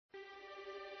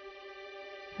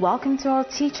Welcome to our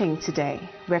teaching today,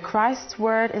 where Christ's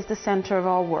Word is the center of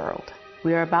our world.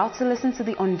 We are about to listen to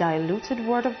the undiluted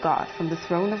Word of God from the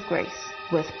throne of grace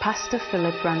with Pastor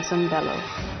Philip Ransom Bello.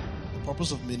 The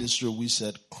purpose of ministry, we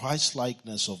said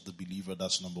Christ-likeness of the believer,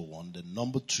 that's number one. Then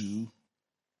number two,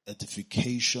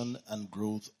 edification and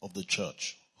growth of the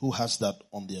church. Who has that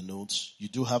on their notes? You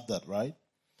do have that, right?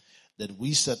 Then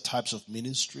we said types of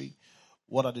ministry.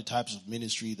 What are the types of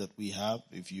ministry that we have?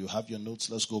 If you have your notes,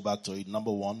 let's go back to it.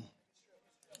 Number one,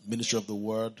 ministry of the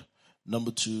word.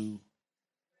 Number two,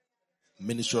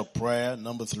 ministry of prayer.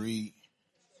 Number three,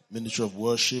 ministry of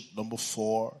worship. Number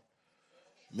four,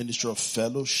 ministry of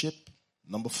fellowship.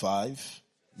 Number five,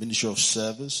 ministry of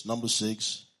service. Number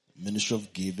six, ministry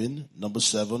of giving. Number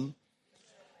seven.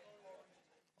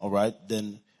 All right.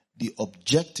 Then the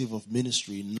objective of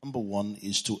ministry, number one,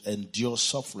 is to endure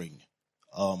suffering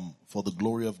for the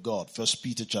glory of God. 1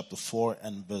 Peter chapter 4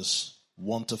 and verse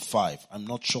 1 to 5. I'm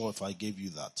not sure if I gave you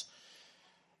that.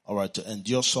 All right, to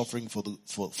endure suffering for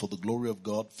the glory of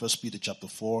God. 1 Peter chapter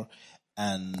 4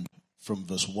 and from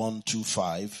verse 1 to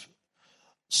 5.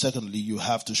 Secondly, you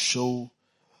have to show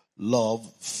love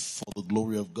for the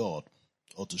glory of God,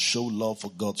 or to show love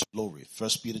for God's glory. 1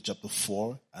 Peter chapter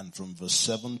 4 and from verse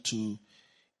 7 to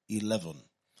 11.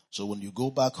 So when you go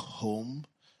back home,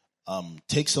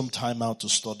 take some time out to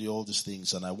study all these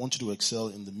things, and I want you to excel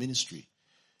in the ministry.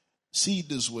 See it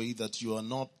this way, that you are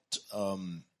not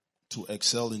to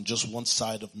excel in just one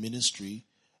side of ministry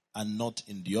and not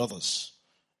in the others.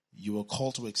 You are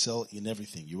called to excel in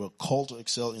everything. You are called to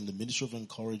excel in the ministry of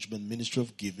encouragement, ministry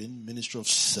of giving, ministry of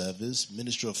service,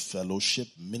 ministry of fellowship,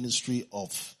 ministry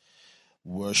of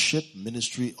worship,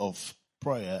 ministry of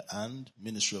prayer, and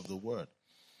ministry of the word.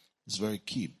 It's very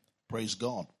key. Praise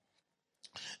God.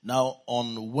 Now,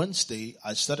 on Wednesday,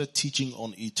 I started teaching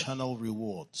on eternal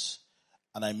rewards.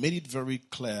 And I made it very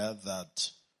clear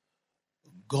that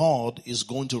God is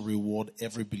going to reward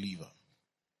every believer.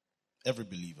 Every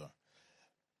believer.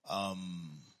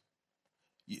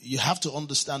 You have to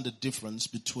understand the difference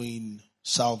between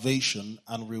salvation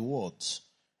and rewards.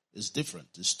 It's different.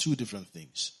 It's two different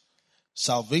things.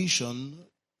 Salvation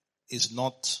is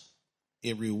not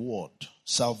a reward.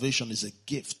 Salvation is a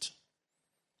gift.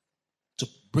 To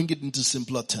bring it into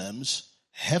simpler terms,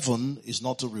 heaven is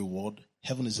not a reward.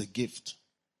 Heaven is a gift.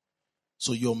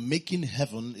 So your making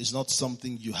heaven is not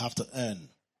something you have to earn.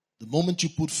 The moment you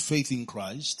put faith in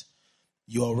Christ,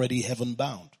 you're already heaven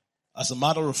bound. As a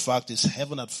matter of fact, it's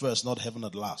heaven at first, not heaven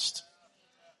at last.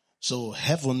 So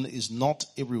heaven is not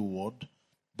a reward,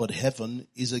 but heaven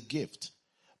is a gift.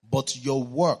 But your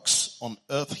works on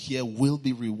earth here will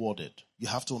be rewarded. You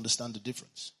have to understand the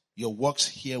difference. Your works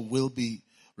here will be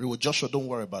rewarded. Joshua, don't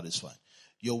worry about it, it's fine.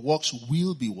 Your works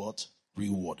will be what?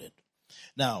 Rewarded.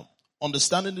 Now,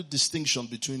 understanding the distinction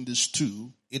between these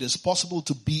two, it is possible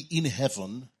to be in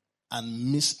heaven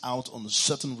and miss out on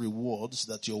certain rewards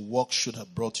that your work should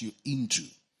have brought you into.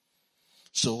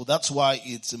 So that's why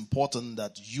it's important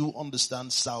that you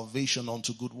understand salvation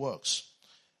unto good works.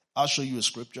 I'll show you a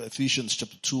scripture, Ephesians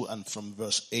chapter 2 and from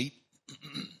verse 8.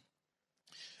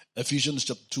 Ephesians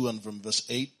chapter 2 and from verse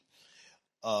 8.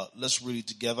 Let's read it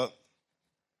together.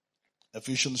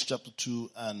 Ephesians chapter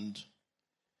 2 and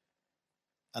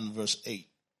verse 8.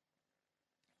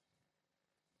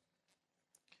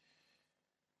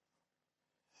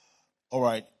 All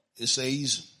right, it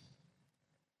says,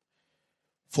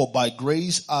 "For by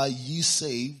grace are ye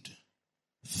saved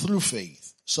through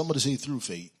faith." Somebody say through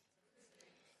faith.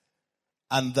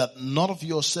 "And that not of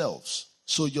yourselves."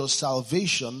 So your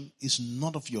salvation is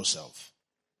not of yourself.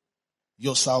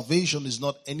 Your salvation is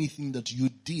not anything that you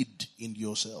did in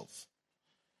yourself.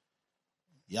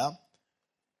 Yeah?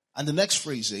 And the next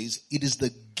phrase is, "It is the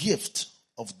gift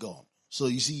of God." So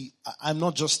you see, I'm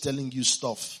not just telling you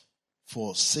stuff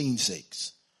for saying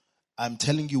sakes. I'm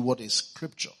telling you what is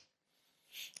scripture.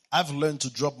 I've learned to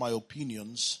drop my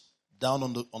opinions down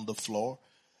on the floor.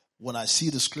 When I see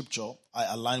the scripture, I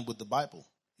align with the Bible.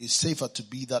 It's safer to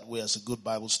be that way as a good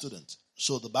Bible student.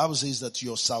 So the Bible says that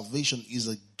your salvation is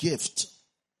a gift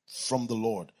from the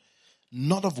Lord,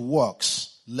 not of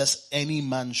works, lest any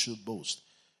man should boast.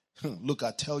 Look,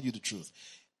 I tell you the truth.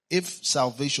 If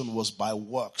salvation was by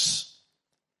works,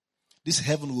 this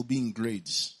heaven will be in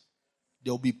grades.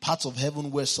 There will be parts of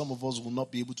heaven where some of us will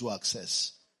not be able to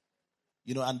access.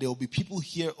 And there will be people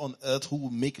here on earth who will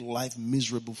make life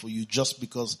miserable for you just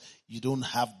because you don't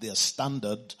have their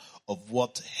standard of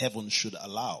what heaven should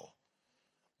allow.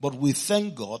 But we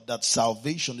thank God that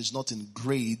salvation is not in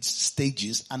grades,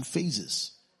 stages, and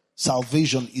phases.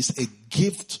 Salvation is a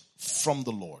gift from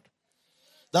the Lord.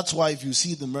 That's why if you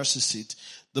see the mercy seat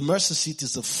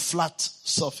is a flat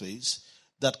surface.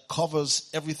 that covers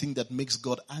everything that makes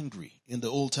God angry. In the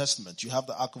Old Testament, you have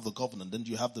the Ark of the Covenant, then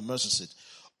you have the mercy seat.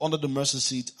 Under the mercy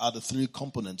seat are the three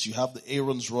components. You have the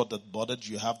Aaron's rod that budded,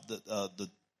 you have the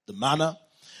manna,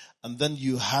 and then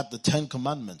you had the 10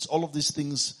 commandments. All of these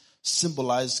things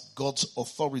symbolize God's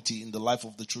authority in the life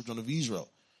of the children of Israel.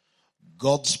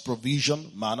 God's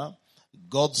provision, manna,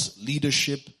 God's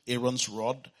leadership, Aaron's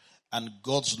rod, and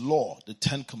God's law, the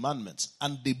 10 commandments.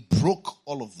 And they broke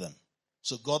all of them.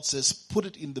 So God says, put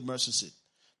it in the mercy seat.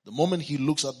 The moment he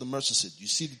looks at the mercy seat, you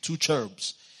see the two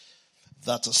cherubs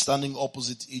that are standing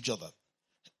opposite each other.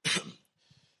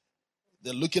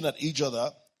 They're looking at each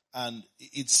other, and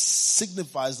it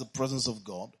signifies the presence of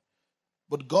God.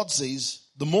 But God says,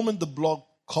 the moment the blood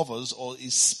covers or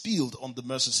is spilled on the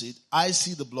mercy seat, I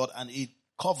see the blood and it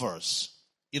covers.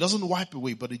 It doesn't wipe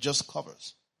away, but it just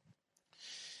covers.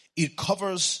 It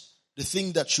covers the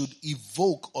thing that should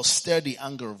evoke or stir the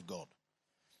anger of God.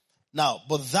 Now,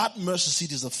 but that mercy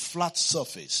seat is a flat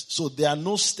surface. So there are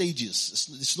no stages.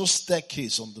 It's no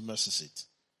staircase on the mercy seat.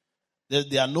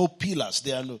 There are no pillars.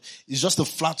 It's just a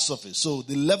flat surface. So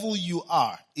the level you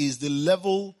are is the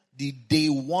level the day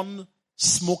one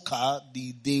smoker,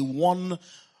 the day one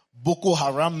Boko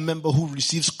Haram member who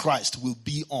receives Christ will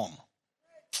be on.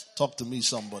 Talk to me,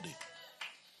 somebody.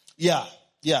 Yeah.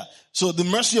 So the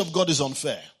mercy of God is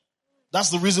unfair. That's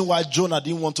the reason why Jonah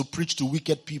didn't want to preach to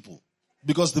wicked people.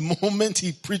 Because the moment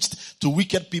he preached to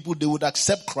wicked people, they would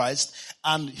accept Christ,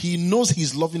 and he knows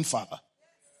his loving Father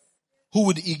who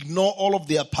would ignore all of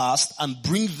their past and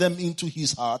bring them into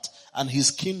his heart and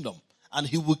his kingdom. And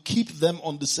he will keep them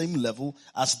on the same level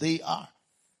as they are.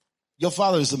 Your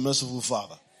Father is a merciful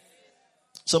Father.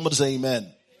 Somebody say amen.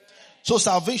 So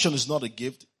salvation is not a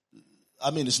gift.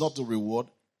 It's not the reward.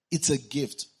 It's a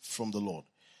gift from the Lord.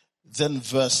 Then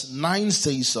verse 9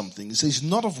 says something. It says,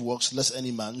 not of works, lest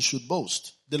any man should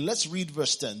boast. Then let's read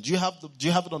verse 10. Do you have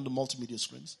it on the multimedia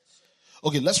screens?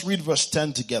 Okay, let's read verse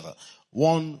 10 together.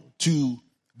 1, 2,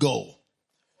 go.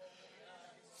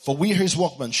 For we are his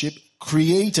workmanship,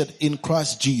 created in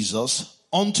Christ Jesus,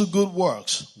 unto good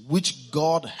works, which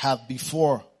God hath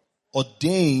before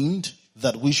ordained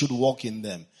that we should walk in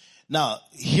them. Now,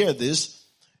 hear this.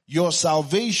 Your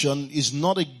salvation is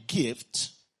not a gift.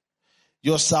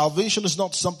 Your salvation is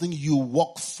not something you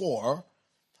work for,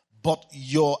 but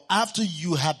after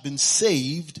you have been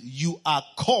saved, you are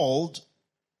called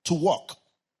to work.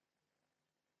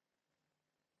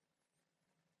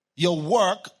 Your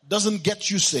work doesn't get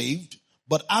you saved,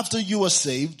 but after you are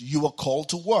saved, you are called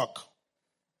to work.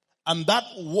 And that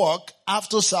work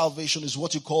after salvation is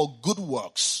what you call good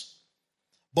works.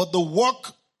 But the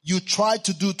work you try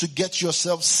to do to get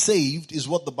yourself saved is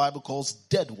what the Bible calls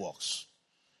dead works.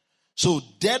 So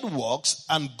dead works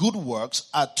and good works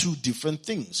are two different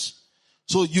things.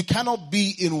 So you cannot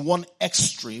be in one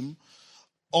extreme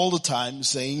all the time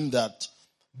saying that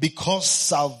because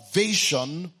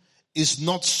salvation is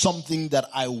not something that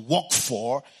I work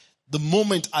for, the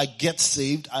moment I get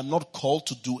saved, I'm not called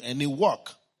to do any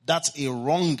work. That's a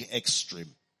wrong extreme.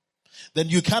 Then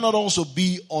you cannot also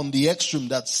be on the extreme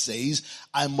that says,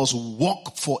 I must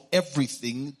work for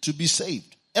everything to be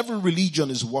saved. Every religion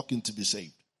is working to be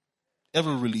saved.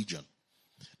 Every religion.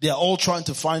 They are all trying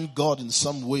to find God in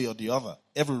some way or the other.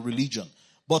 Every religion.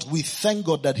 But we thank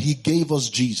God that he gave us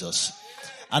Jesus.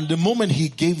 And the moment he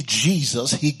gave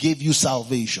Jesus, he gave you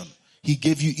salvation. He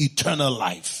gave you eternal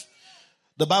life.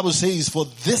 The Bible says, for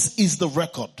this is the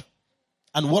record.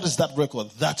 And what is that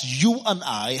record? That you and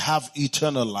I have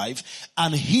eternal life.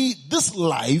 And this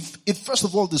life, it first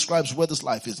of all describes where this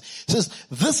life is. It says,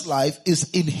 this life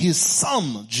is in his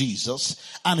Son,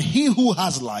 Jesus. And he who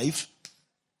has life,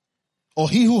 or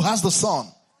he who has the Son,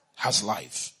 has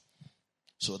life.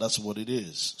 So that's what it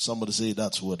is. Somebody say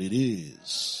that's what it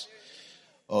is.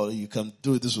 Or you can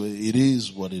do it this way. It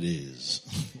is what it is.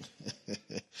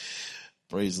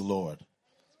 Praise the Lord.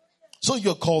 So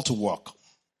you're called to work.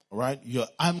 All right?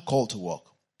 I'm called to work.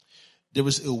 There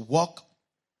is a work.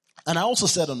 And I also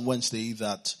said on Wednesday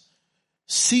that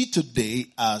see today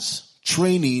as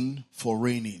training for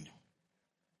reigning.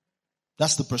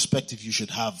 That's the perspective you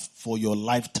should have for your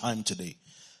lifetime today.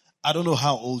 I don't know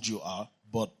how old you are,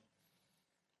 but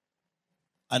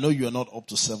I know you are not up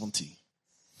to 70.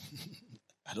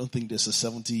 I don't think there's a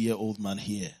 70-year-old man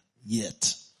here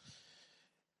yet.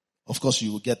 Of course,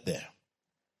 you will get there.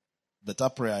 But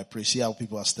I pray, see how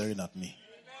people are staring at me.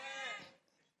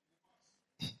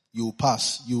 You will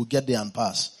pass. You will get there and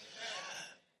pass.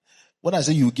 When I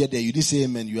say you will get there, you didn't say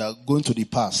amen. You are going to the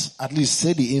pass. At least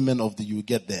say the amen of the you will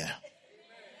get there.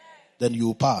 Then you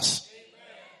will pass.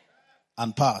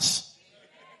 And pass.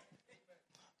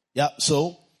 Yeah,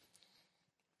 so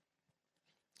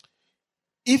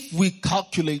if we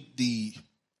calculate the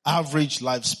average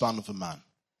lifespan of a man,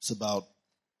 it's about,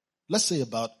 let's say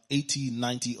about 80,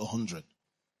 90, 100.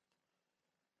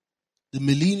 The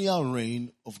millennial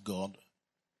reign of God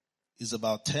is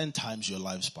about 10 times your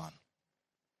lifespan.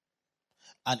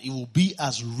 And it will be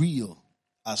as real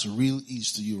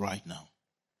is to you right now.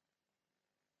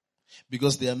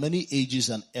 Because there are many ages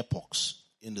and epochs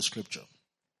in the scripture.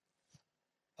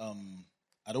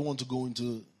 I don't want to go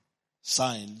into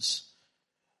science,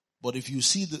 but if you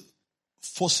see the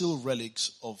fossil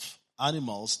relics of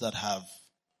animals that have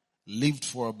lived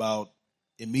for about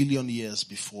 1 million years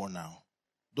before now,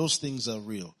 those things are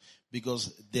real.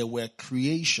 Because there were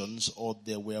creations or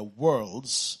there were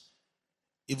worlds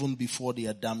even before the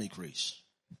Adamic race.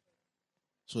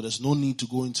 So there's no need to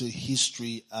go into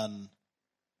history and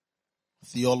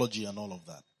theology and all of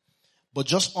that. But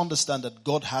just understand that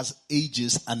God has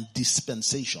ages and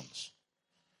dispensations.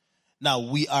 Now,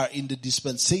 we are in the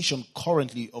dispensation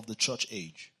currently of the church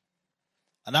age.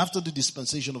 And after the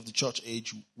dispensation of the church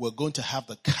age, we're going to have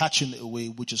the catching away,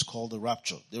 which is called the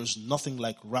rapture. There is nothing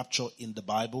like rapture in the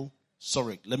Bible.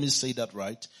 Sorry, let me say that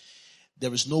right.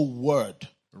 There is no word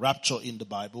rapture in the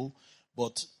Bible,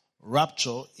 but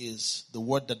rapture is the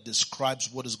word that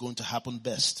describes what is going to happen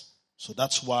best. So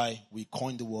that's why we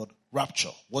coined the word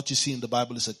rapture. What you see in the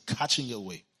Bible is a catching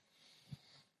away.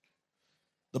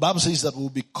 The Bible says that we'll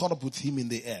be caught up with him in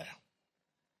the air.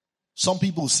 Some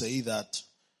people say that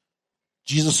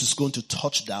Jesus is going to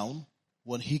touch down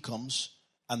when he comes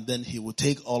and then he will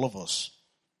take all of us.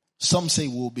 Some say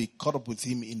we'll be caught up with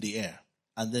him in the air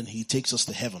and then he takes us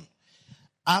to heaven.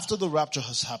 After the rapture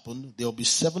has happened, there will be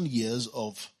 7 years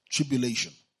of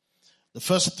tribulation. The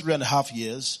first 3.5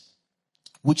 years,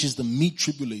 which is the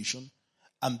mid-tribulation,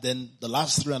 and then the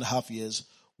last 3.5 years,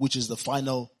 which is the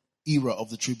final era of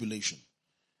the tribulation.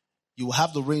 You will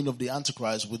have the reign of the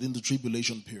Antichrist within the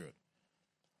tribulation period.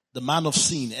 The man of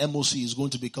sin, MOC, is going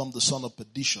to become the son of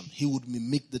perdition. He would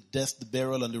mimic the death, the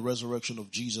burial, and the resurrection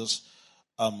of Jesus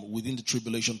within the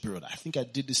tribulation period. I think I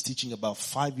did this teaching about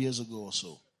 5 years ago or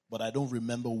so, but I don't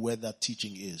remember where that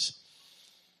teaching is.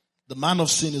 The man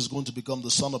of sin is going to become the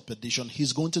son of perdition.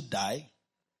 He's going to die.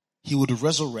 He would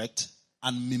resurrect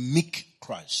and mimic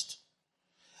Christ.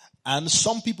 And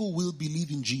some people will believe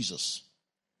in Jesus.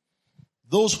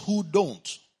 Those who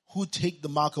don't, who take the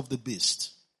mark of the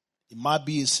beast, it might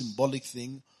be a symbolic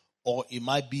thing or it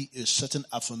might be a certain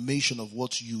affirmation of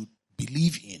what you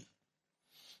believe in.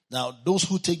 Now, those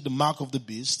who take the mark of the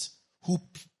beast, who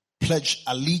pledge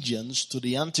allegiance to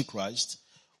the Antichrist,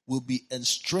 will be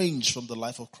estranged from the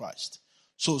life of Christ.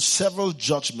 So several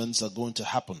judgments are going to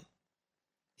happen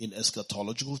in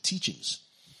eschatological teachings.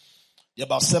 There are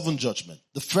about 7 judgments.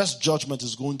 The first judgment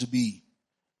is going to be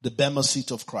the Bema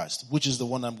seat of Christ, which is the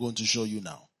one I'm going to show you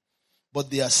now. But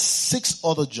there are 6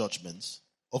 other judgments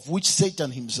of which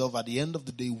Satan himself at the end of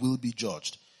the day will be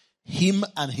judged. Him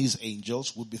and his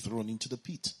angels will be thrown into the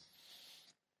pit.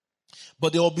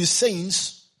 But there will be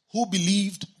saints who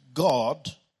believed God.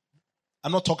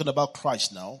 I'm not talking about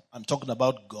Christ now. I'm talking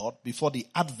about God before the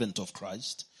advent of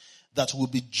Christ, that will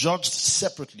be judged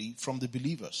separately from the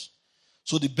believers.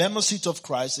 So the Bema seat of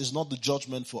Christ is not the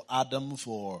judgment for Adam,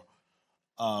 for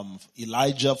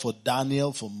Elijah, for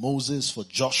Daniel, for Moses, for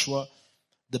Joshua.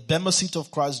 The Bema seat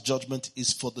of Christ's judgment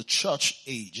is for the church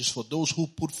age. It's for those who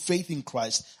put faith in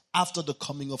Christ after the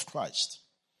coming of Christ.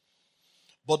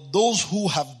 But those who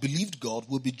have believed God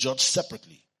will be judged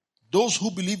separately. Those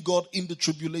who believe God in the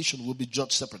tribulation will be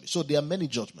judged separately. So there are many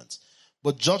judgments.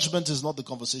 But judgment is not the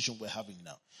conversation we're having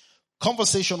now.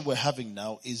 Conversation we're having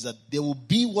now is that there will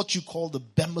be what you call the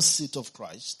Bema seat of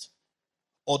Christ,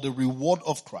 or the reward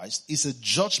of Christ. Is a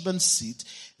judgment seat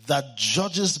that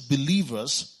judges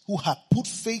believers who have put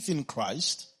faith in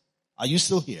Christ. Are you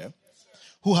still here?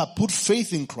 Who have put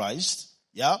faith in Christ,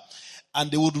 yeah? And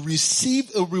they would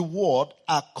receive a reward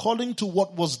according to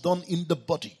what was done in the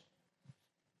body.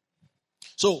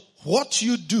 So what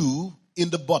you do in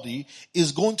the body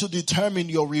is going to determine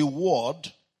your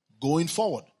reward going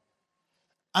forward.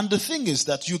 And the thing is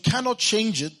that you cannot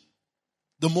change it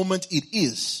the moment it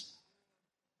is.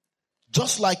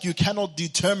 Just like you cannot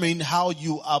determine how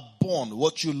you are born,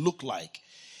 what you look like,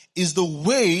 is the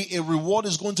way a reward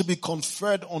is going to be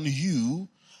conferred on you,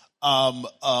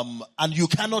 and you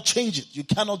cannot change it. You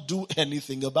cannot do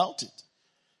anything about it.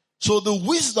 So the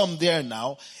wisdom there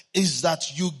now is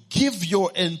that you give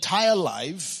your entire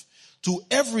life to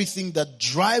everything that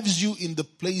drives you in the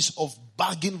place of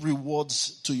bagging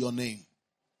rewards to your name.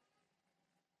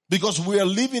 Because we are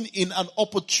living in an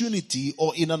opportunity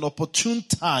or in an opportune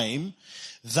time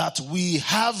that we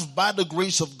have, by the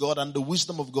grace of God and the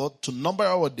wisdom of God, to number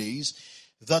our days,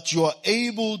 that you are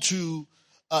able to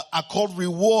accord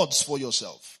rewards for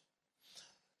yourself.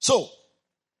 So,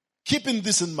 keeping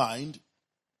this in mind,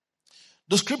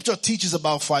 the scripture teaches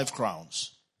about 5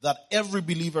 crowns that every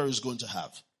believer is going to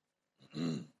have.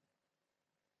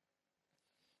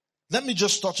 Let me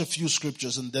just touch a few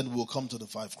scriptures and then we'll come to the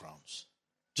 5 crowns.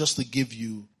 Just to give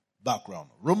you background.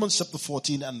 Romans chapter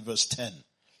 14 and verse 10.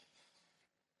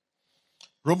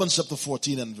 Romans chapter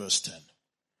 14 and verse 10.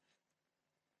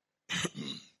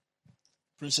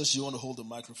 Princess, you want to hold the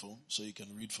microphone so you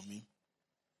can read for me?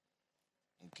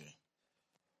 Okay.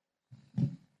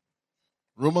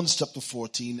 Romans chapter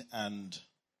 14 and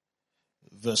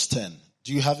verse 10.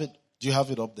 Do you have it? Do you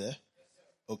have it up there?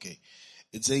 Okay.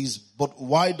 It says, but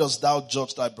why dost thou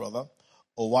judge thy brother?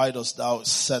 Or why dost thou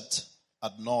set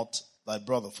at naught thy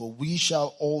brother? For we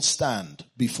shall all stand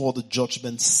before the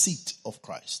judgment seat of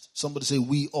Christ. Somebody say,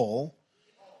 we all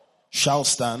shall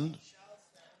stand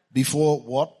before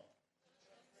what?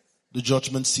 The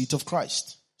judgment seat of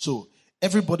Christ. So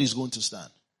everybody is going to stand.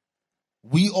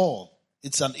 We all.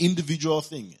 It's an individual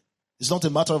thing. It's not a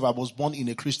matter of I was born in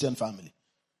a Christian family.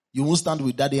 You won't stand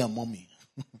with daddy and mommy.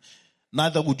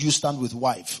 Neither would you stand with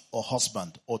wife or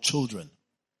husband or children.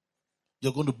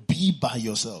 You're going to be by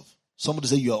yourself. Somebody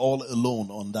say you're all alone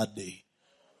on that day.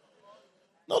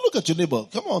 Now look at your neighbor.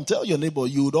 Come on, tell your neighbor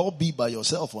you would all be by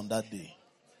yourself on that day.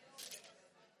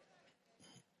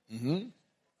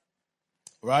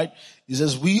 Right? He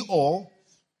says, we all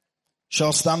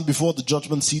shall stand before the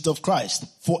judgment seat of Christ.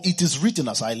 For it is written,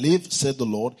 as I live, said the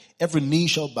Lord, every knee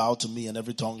shall bow to me and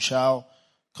every tongue shall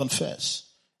confess.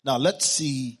 Now let's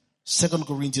see 2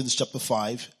 Corinthians chapter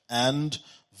 5 and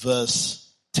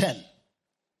verse 10.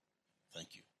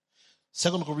 Thank you.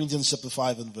 2 Corinthians chapter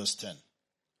 5 and verse 10.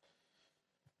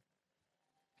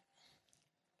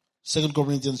 2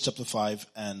 Corinthians chapter 5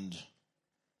 and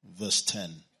verse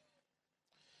 10.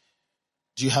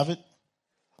 Do you have it?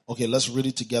 Okay, let's read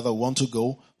it together. 1 to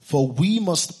go. For we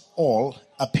must all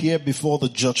appear before the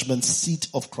judgment seat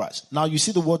of Christ. Now you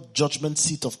see the word judgment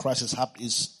seat of Christ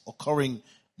is occurring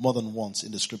more than once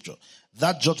in the scripture.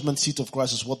 That judgment seat of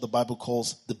Christ is what the Bible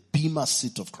calls the bema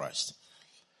seat of Christ.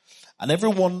 And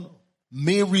everyone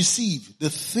may receive the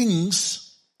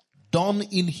things done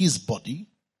in his body.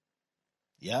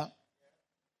 Yeah.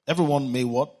 Everyone may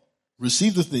what?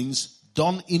 Receive the things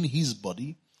done in his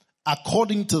body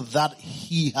according to that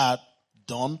he had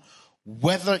done,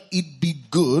 whether it be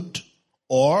good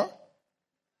or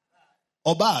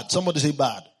bad. Somebody say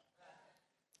bad.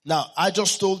 Now, I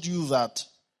just told you that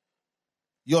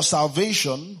your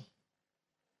salvation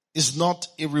is not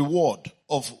a reward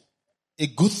of a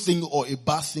good thing or a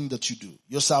bad thing that you do.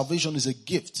 Your salvation is a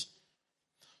gift.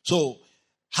 So,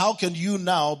 how can you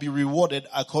now be rewarded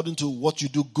according to what you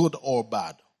do, good or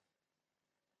bad?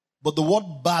 But the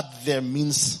word bad there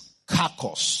means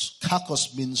kakos.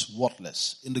 Kakos means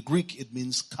worthless. In the Greek, it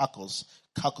means kakos.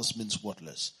 Kakos means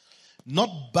worthless.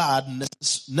 Not bad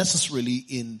necessarily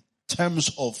in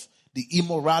terms of the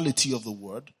immorality of the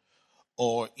word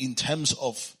or in terms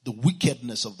of the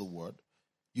wickedness of the word.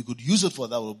 You could use it for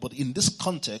that word, but in this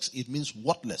context, it means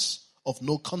worthless, of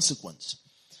no consequence.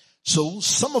 So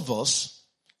some of us,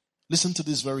 listen to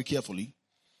this very carefully,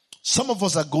 some of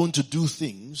us are going to do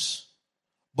things,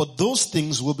 but those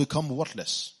things will become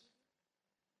worthless.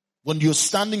 When you're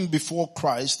standing before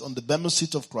Christ on the bema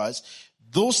seat of Christ,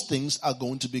 those things are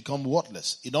going to become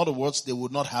worthless. In other words, they will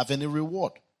not have any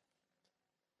reward.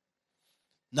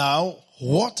 Now,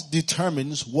 what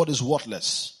determines what is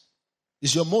worthless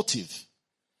is your motive.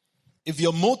 If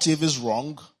your motive is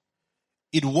wrong,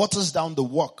 it waters down the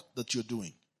work that you're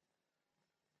doing.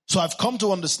 So I've come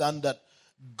to understand that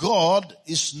God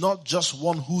is not just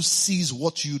one who sees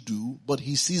what you do, but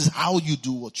he sees how you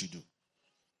do what you do.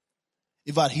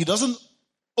 In fact, he doesn't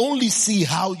only see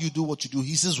how you do what you do,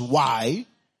 he sees why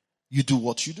you do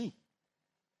what you do.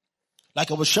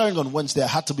 Like I was sharing on Wednesday, I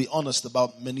had to be honest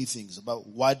about many things. About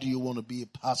why do you want to be a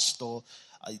pastor?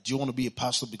 Do you want to be a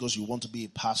pastor because you want to be a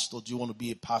pastor? Do you want to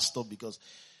be a pastor because...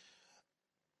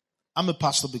 I'm a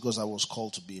pastor because I was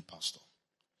called to be a pastor.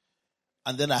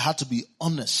 And then I had to be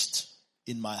honest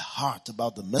in my heart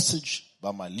about the message,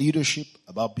 about my leadership,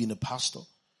 about being a pastor.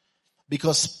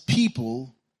 Because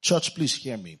people, church, please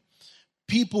hear me.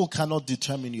 People cannot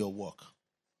determine your work.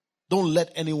 Don't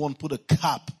let anyone put a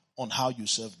cap on how you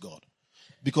serve God.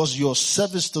 Because your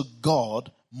service to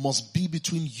God must be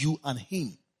between you and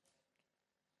him.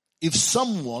 If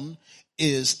someone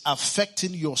is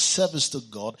affecting your service to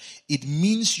God, it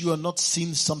means you are not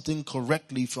seeing something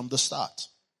correctly from the start.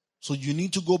 So you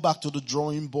need to go back to the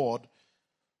drawing board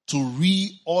to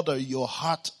reorder your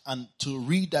heart and to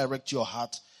redirect your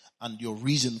heart and your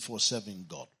reason for serving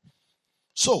God.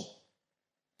 So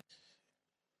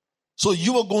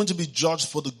you are going to be judged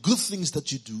for the good things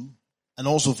that you do and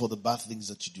also for the bad things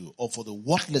that you do, or for the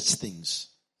worthless things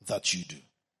that you do.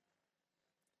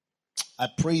 I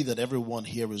pray that everyone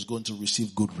here is going to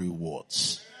receive good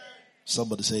rewards.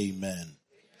 Somebody say amen.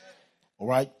 All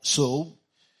right. So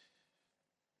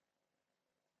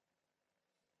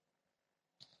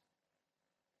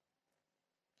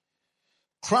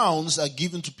crowns are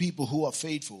given to people who are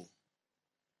faithful.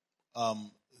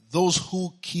 Those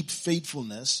who keep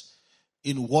faithfulness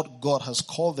in what God has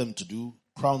called them to do,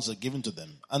 crowns are given to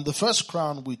them. And the first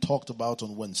crown we talked about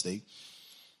on Wednesday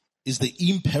is the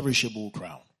imperishable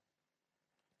crown.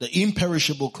 The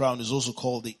imperishable crown is also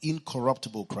called the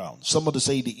incorruptible crown. Somebody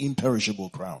say the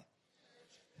imperishable crown.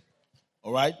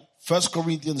 All right. 1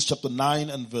 Corinthians chapter 9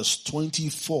 and verse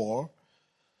 24.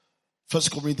 1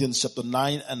 Corinthians chapter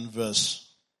 9 and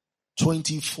verse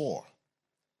 24.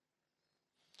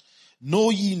 Know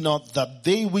ye not that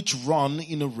they which run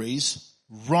in a race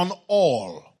run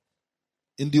all?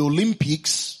 In the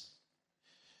Olympics,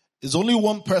 is only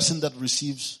one person that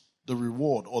receives the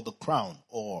reward or the crown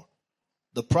or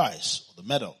the prize or the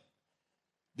medal,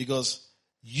 because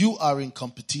you are in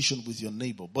competition with your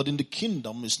neighbor. But in the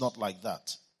kingdom, it's not like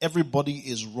that. Everybody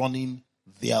is running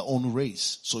their own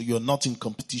race, so you're not in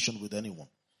competition with anyone.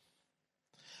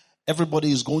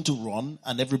 Everybody is going to run,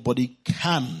 and everybody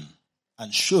can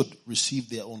and should receive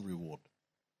their own reward.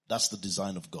 That's the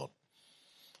design of God.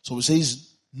 So it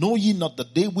says, know ye not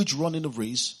that they which run in a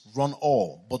race run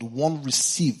all, but one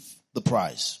receive the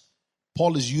prize.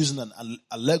 Paul is using an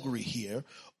allegory here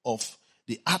of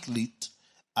the athlete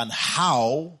and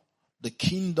how the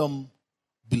kingdom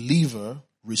believer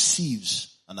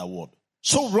receives an award.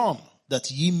 So run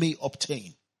that ye may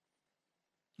obtain.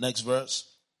 Next verse.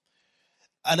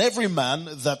 And every man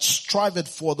that striveth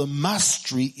for the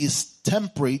mastery is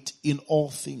temperate in all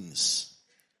things.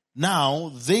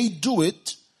 Now they do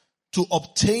it to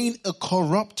obtain a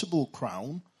corruptible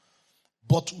crown,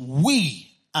 but we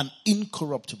an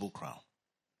incorruptible crown.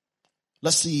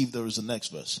 Let's see if there is a next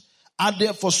verse. I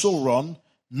therefore so run,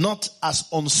 not as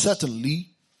uncertainly,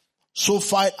 so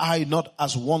fight I not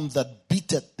as one that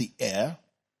beateth the air.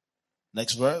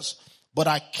 Next verse. But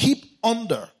I keep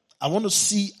under. I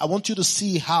want you to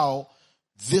see how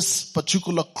this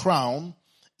particular crown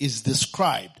is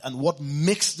described and what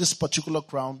makes this particular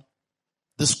crown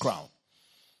this crown.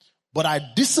 But I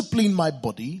discipline my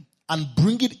body and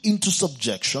bring it into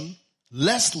subjection,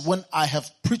 lest when I have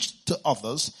preached to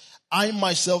others, I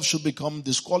myself should become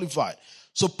disqualified.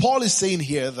 So Paul is saying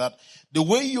here that the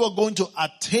way you are going to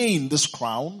attain this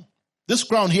crown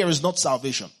here is not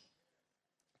salvation.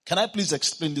 Can I please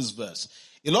explain this verse?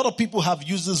 A lot of people have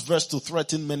used this verse to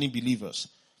threaten many believers.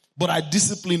 But I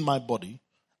discipline my body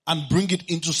and bring it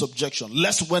into subjection,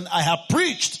 lest when I have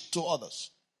preached to others,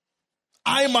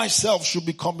 I myself should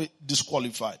become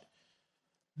disqualified.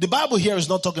 The Bible here is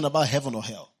not talking about heaven or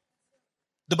hell.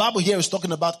 The Bible here is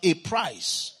talking about a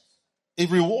prize, a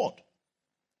reward.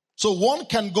 So one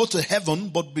can go to heaven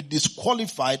but be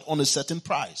disqualified on a certain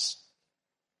prize.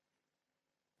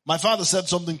 My father said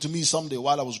something to me someday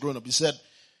while I was growing up. He said,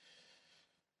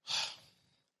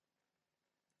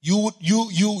 you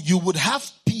would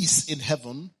have peace in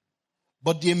heaven,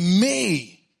 but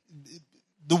the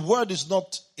word is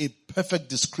not a perfect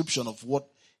description of what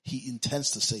he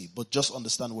intends to say, but just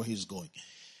understand where he's going.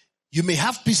 You may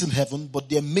have peace in heaven, but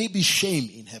there may be shame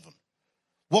in heaven.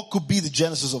 What could be the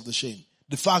genesis of the shame?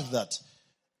 The fact that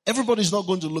everybody's not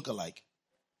going to look alike.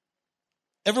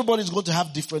 Everybody's going to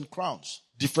have different crowns,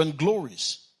 different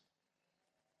glories.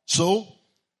 So,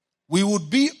 we would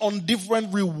be on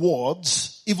different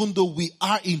rewards even though we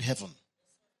are in heaven.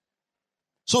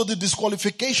 So the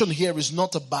disqualification here is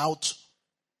not about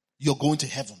you're going to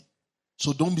heaven.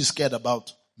 So don't be scared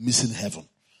about missing heaven.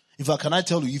 In fact, can I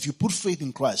tell you, if you put faith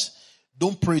in Christ,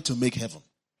 don't pray to make heaven.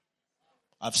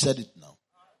 I've said it now.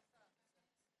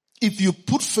 If you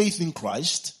put faith in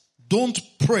Christ, don't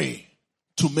pray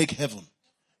to make heaven.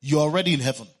 You're already in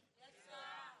heaven.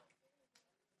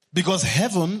 Because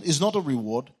heaven is not a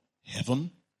reward.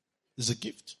 Heaven is a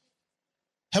gift.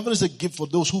 Heaven is a gift for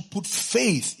those who put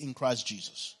faith in Christ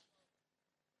Jesus.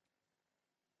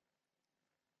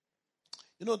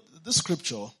 You know, this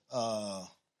scripture,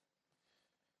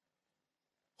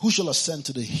 who shall ascend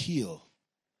to the hill?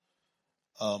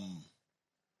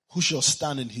 Who shall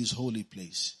stand in his holy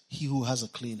place? He who has a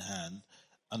clean hand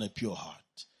and a pure heart.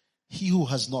 He who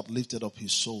has not lifted up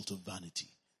his soul to vanity.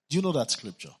 Do you know that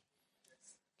scripture?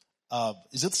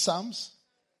 Is it Psalms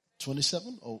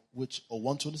 27 or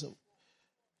 127?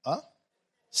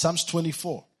 Psalms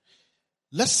 24.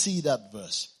 Let's see that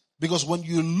verse. Because when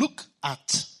you look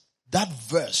at that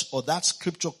verse or that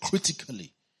scripture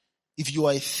critically, if you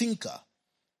are a thinker,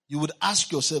 you would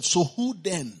ask yourself, so who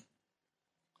then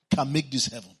can make this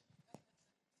heaven?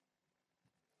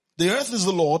 The earth is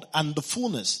the Lord and the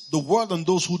fullness, the world and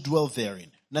those who dwell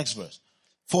therein. Next verse.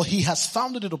 For he has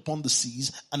founded it upon the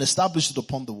seas and established it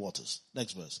upon the waters.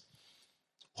 Next verse.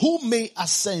 Who may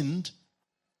ascend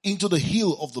into the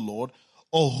hill of the Lord,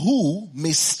 or who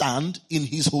may stand in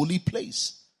his holy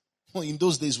place? Well, in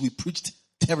those days we preached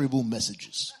terrible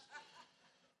messages.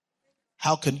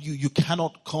 How can you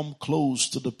cannot come close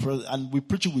to the presence, and we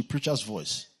preach it with preacher's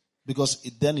voice, because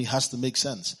then it has to make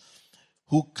sense.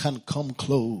 Who can come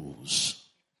close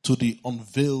to the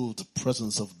unveiled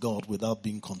presence of God without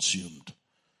being consumed?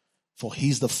 For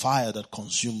he's the fire that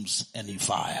consumes any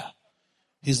fire.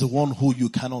 He's the one who you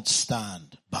cannot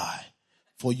stand by.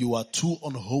 For you are too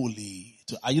unholy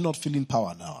to... Are you not feeling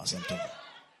power now as I'm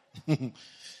talking?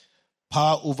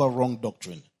 Power over wrong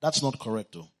doctrine. That's not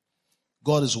correct though.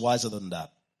 God is wiser than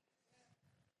that.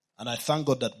 And I thank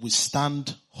God that we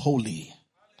stand holy,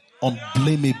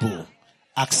 unblameable,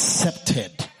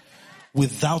 accepted,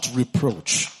 without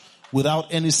reproach,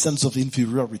 without any sense of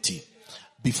inferiority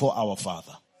before our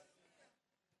Father.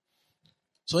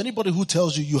 So anybody who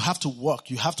tells you you have to work,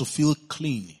 you have to feel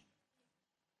clean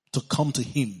to come to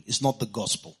him is not the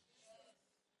gospel.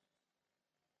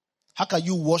 How can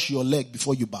you wash your leg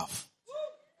before you bath?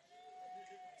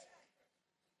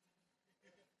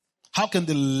 How can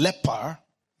the leper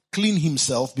clean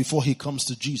himself before he comes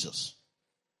to Jesus?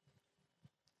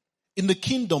 In the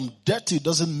kingdom, dirty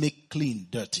doesn't make clean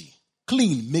dirty.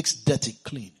 Clean makes dirty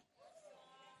clean.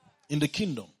 In the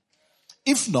kingdom.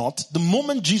 If not, the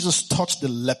moment Jesus touched the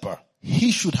leper,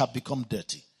 he should have become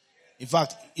dirty. In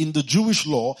fact, in the Jewish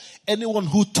law, anyone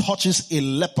who touches a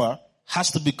leper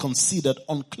has to be considered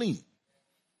unclean.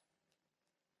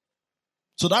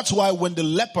 So that's why when the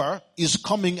leper is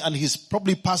coming and he's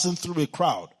probably passing through a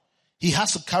crowd, he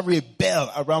has to carry a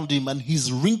bell around him and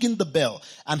he's ringing the bell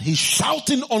and he's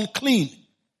shouting unclean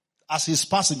as he's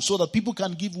passing so that people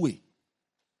can give way.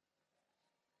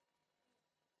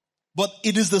 But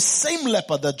it is the same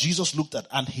leper that Jesus looked at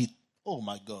and he, oh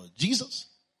my God, Jesus?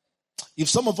 If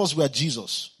some of us were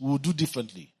Jesus, we would do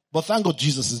differently. But thank God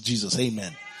Jesus is Jesus.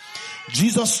 Amen.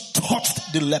 Jesus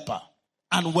touched the leper.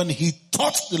 And when he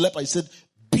touched the leper, he said,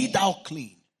 be thou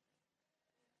clean.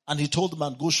 And he told the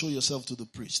man, go show yourself to the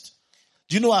priest.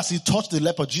 Do you know as he touched the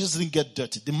leper, Jesus didn't get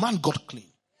dirty. The man got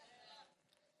clean.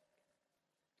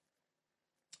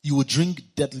 You will drink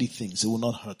deadly things. It will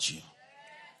not hurt you.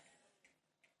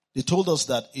 They told us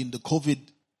that in the COVID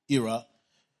era,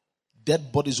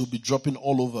 dead bodies will be dropping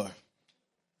all over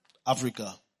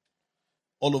Africa,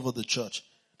 all over the church.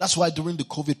 That's why during the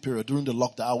COVID period, during the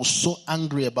lockdown, I was so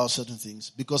angry about certain things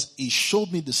because it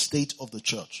showed me the state of the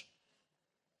church.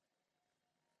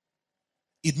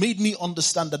 It made me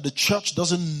understand that the church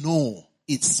doesn't know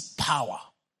its power.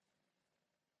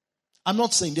 I'm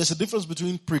not saying there's a difference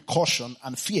between precaution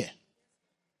and fear.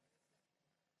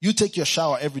 You take your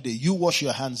shower every day. You wash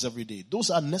your hands every day. Those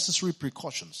are necessary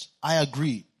precautions. I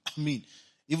agree. I mean,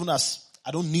 even as I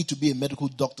don't need to be a medical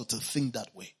doctor to think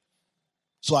that way.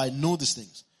 So I know these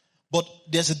things. But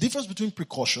there's a difference between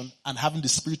precaution and having the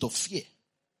spirit of fear.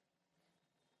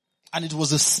 And it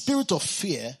was the spirit of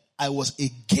fear I was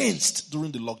against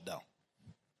during the lockdown.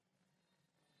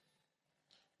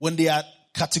 When they are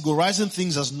categorizing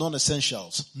things as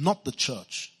non-essentials, not the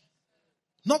church.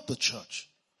 Not the church.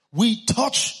 We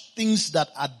touch things that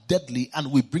are deadly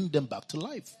and we bring them back to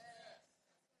life.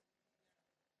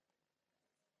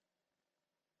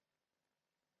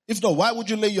 If not, why would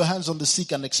you lay your hands on the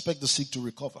sick and expect the sick to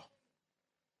recover?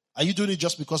 Are you doing it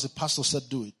just because the pastor said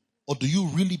do it? Or do you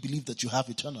really believe that you have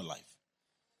eternal life?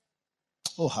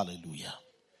 Oh, hallelujah.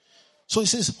 So he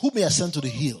says, who may ascend to the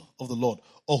hill of the Lord,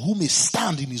 or who may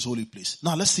stand in his holy place?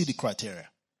 Now let's see the criteria.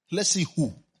 Let's see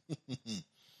who.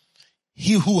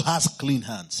 He who has clean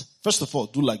hands. First of all,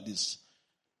 do like this.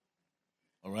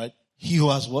 All right. He who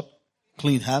has what?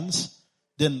 Clean hands.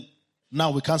 Then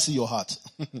now we can't see your heart.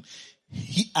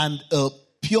 And a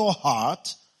pure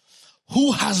heart,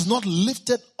 who has not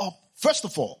lifted up. First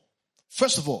of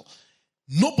all,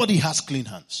 nobody has clean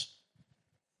hands.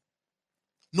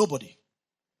 Nobody.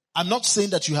 I'm not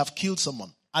saying that you have killed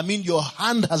someone. I mean your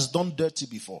hand has done dirty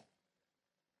before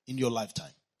in your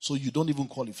lifetime. So you don't even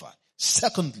qualify.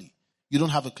 Secondly, you don't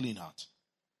have a clean heart.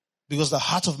 Because the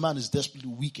heart of man is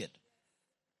desperately wicked.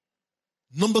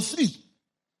 Number 3,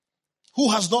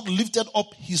 who has not lifted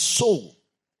up his soul.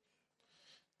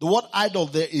 The word idol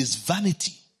there is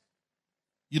vanity.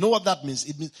 You know what that means?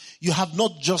 It means you have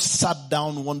not just sat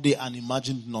down one day and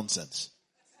imagined nonsense.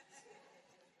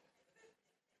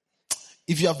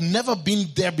 If you have never been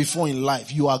there before in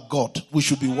life, you are God. We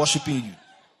should be worshiping you.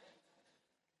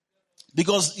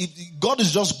 Because God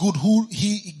is just good.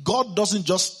 God doesn't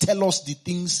just tell us the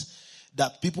things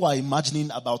that people are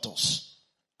imagining about us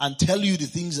and tell you the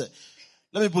things that,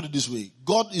 let me put it this way.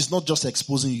 God is not just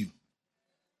exposing you.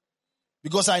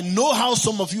 Because I know how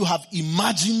some of you have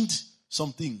imagined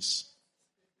some things.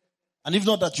 And if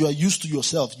not that you are used to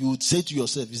yourself, you would say to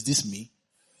yourself, is this me?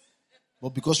 But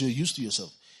because you're used to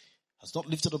yourself, has not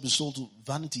lifted up his soul to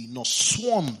vanity, nor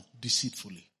sworn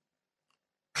deceitfully.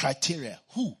 Criteria,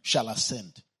 who shall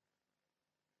ascend?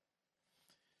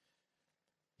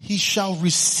 He shall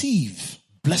receive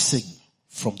blessing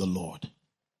from the Lord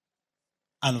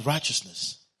and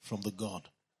righteousness from the God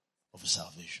of his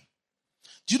salvation.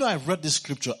 Do you know I read this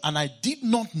scripture and I did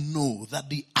not know that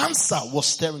the answer was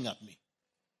staring at me.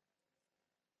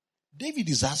 David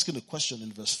is asking a question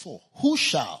in verse 4. Who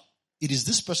shall? It is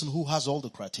this person who has all the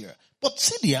criteria. But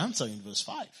see the answer in verse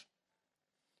 5.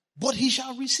 But he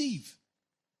shall receive.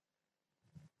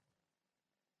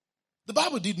 The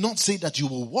Bible did not say that you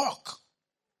will work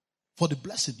for the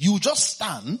blessing. You just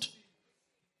stand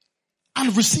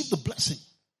and receive the blessing.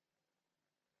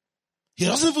 He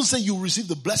doesn't even say you will receive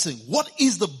the blessing. What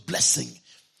is the blessing?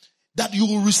 That you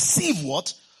will receive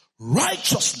what?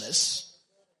 Righteousness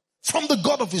from the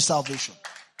God of his salvation.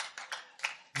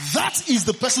 That is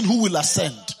the person who will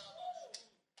ascend.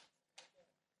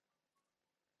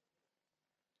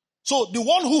 So the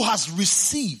one who has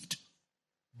received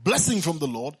blessing from the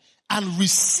Lord and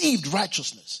received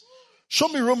righteousness. Show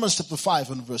me Romans chapter 5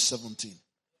 and verse 17.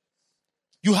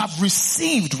 You have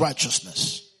received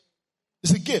righteousness.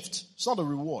 It's a gift. It's not a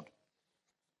reward.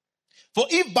 For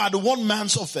if by the one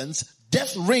man's offense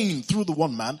death reigned through the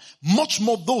one man, much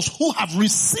more those who have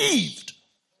received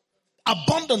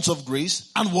abundance of grace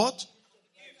and what?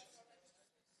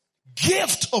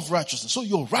 Gift of righteousness. So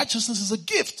your righteousness is a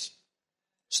gift.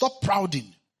 Stop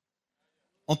prouding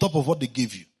on top of what they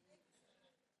give you.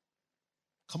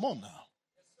 Come on now.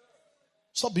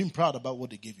 Stop being proud about what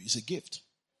they give you. It's a gift.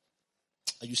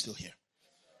 Are you still here?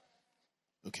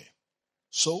 Okay.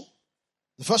 So,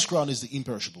 the first crown is the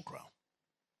imperishable crown.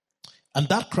 And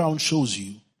that crown shows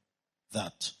you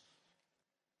that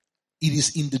it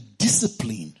is in the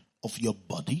discipline of your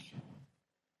body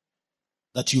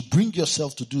that you bring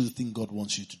yourself to do the thing God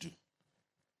wants you to do.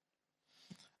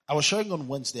 I was sharing on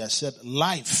Wednesday, I said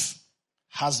life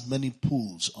has many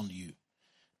pulls on you.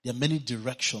 There are many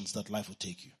directions that life will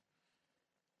take you.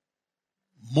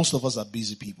 Most of us are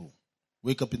busy people.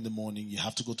 Wake up in the morning, you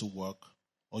have to go to work,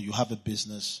 or you have a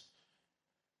business,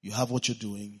 you have what you're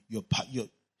doing, you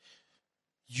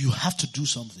have to do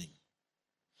something.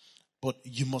 But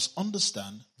you must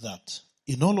understand that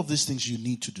in all of these things you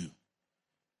need to do,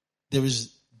 there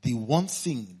is the one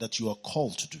thing that you are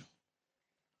called to do,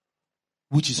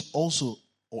 which is also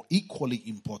or equally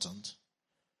important,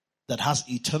 that has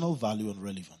eternal value and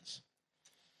relevance.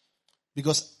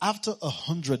 Because after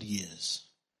 100 years,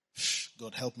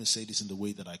 God help me say this in the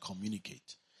way that I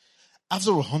communicate.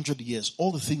 After 100 years,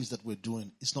 all the things that we're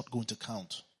doing is not going to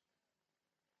count.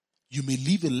 You may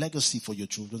leave a legacy for your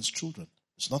children's children.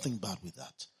 There's nothing bad with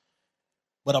that.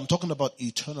 But I'm talking about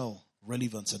eternal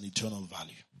relevance and eternal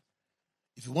value.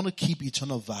 If you want to keep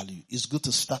eternal value, it's good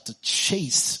to start to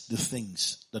chase the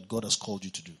things that God has called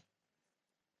you to do.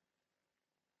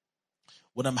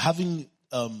 When I'm having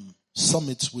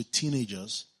summits with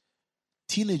teenagers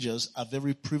are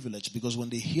very privileged because when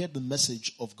they hear the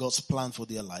message of God's plan for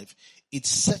their life, it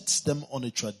sets them on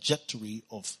a trajectory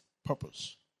of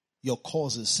purpose. Your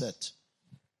cause is set.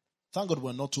 Thank God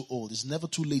we're not too old. It's never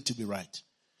too late to be right.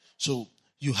 So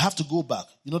you have to go back.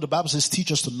 You know, the Bible says,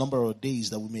 teach us to number our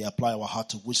days that we may apply our heart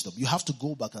to wisdom. You have to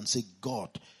go back and say, God,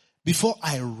 before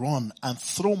I run and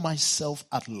throw myself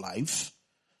at life,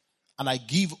 and I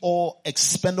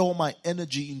expend all my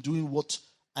energy in doing what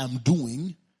I'm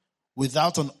doing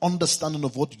without an understanding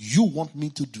of what you want me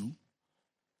to do,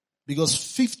 because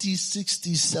 50,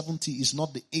 60, 70 is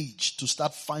not the age to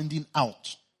start finding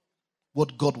out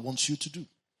what God wants you to do.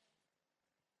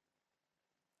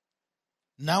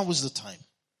 Now is the time.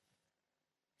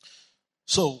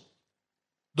 So,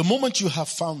 the moment you have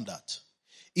found that,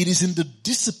 it is in the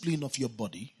discipline of your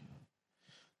body,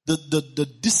 the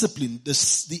discipline,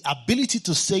 the ability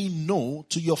to say no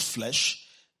to your flesh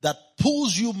that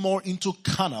pulls you more into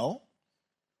carnal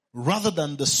rather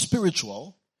than the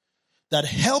spiritual, that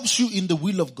helps you in the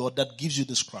will of God, that gives you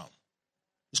this crown.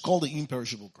 It's called the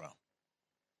imperishable crown.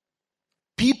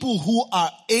 People who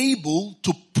are able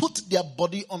to put their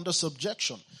body under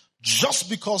subjection just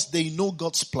because they know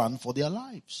God's plan for their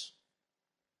lives.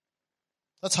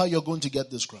 That's how you're going to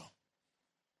get this crown.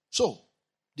 So,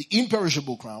 the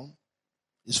imperishable crown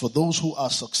is for those who are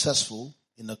successful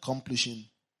in accomplishing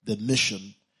the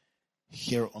mission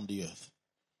here on the earth.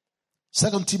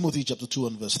 2 Timothy chapter 2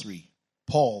 and verse 3.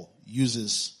 Paul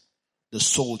uses the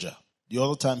soldier. The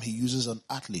other time he uses an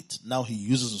athlete. Now he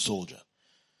uses a soldier.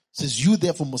 Says, you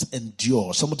therefore must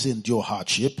endure. Somebody say endure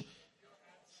hardship.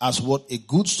 As what? A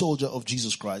good soldier of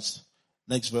Jesus Christ.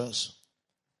 Next verse.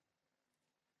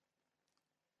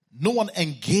 No one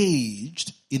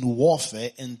engaged in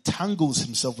warfare entangles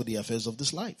himself with the affairs of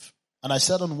this life. And I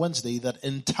said on Wednesday that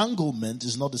entanglement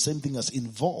is not the same thing as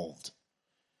involved.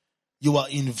 You are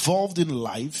involved in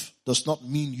life does not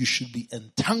mean you should be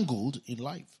entangled in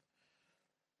life.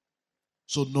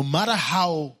 So no matter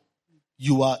how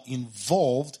you are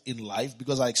involved in life,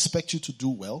 because I expect you to do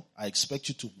well, I expect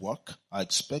you to work, I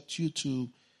expect you to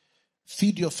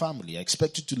feed your family, I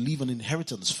expect you to leave an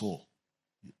inheritance for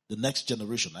the next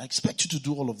generation. I expect you to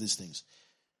do all of these things.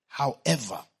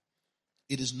 However,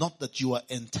 it is not that you are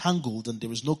entangled and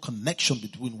there is no connection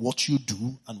between what you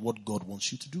do and what God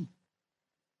wants you to do.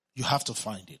 You have to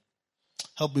find it.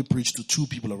 Help me preach to two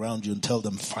people around you and tell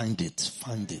them, find it,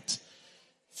 find it,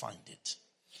 find it.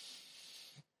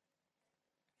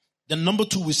 Then number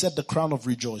 2, we said the crown of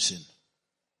rejoicing.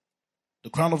 The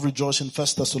crown of rejoicing, 1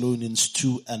 Thessalonians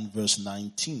 2 and verse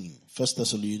 19. 1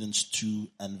 Thessalonians 2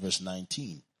 and verse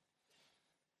 19.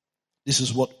 This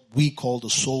is what we call the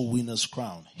soul winner's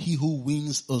crown. He who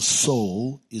wins a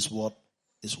soul is what?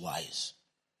 Is wise.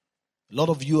 A lot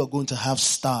of you are going to have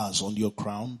stars on your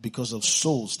crown because of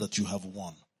souls that you have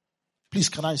won. Please,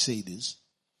 can I say this?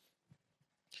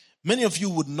 Many of you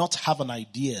would not have an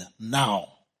idea now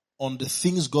on the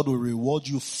things God will reward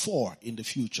you for in the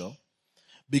future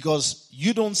because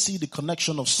you don't see the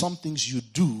connection of some things you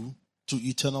do to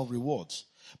eternal rewards.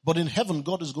 But in heaven,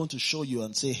 God is going to show you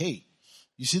and say, hey,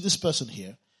 you see this person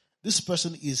here? This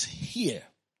person is here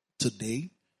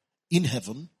today in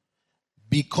heaven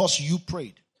because you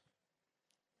prayed.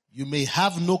 You may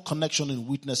have no connection in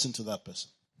witnessing to that person.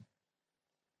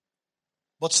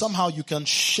 But somehow you can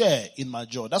share in my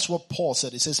joy. That's what Paul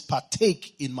said. He says,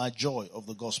 partake in my joy of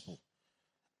the gospel.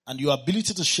 And your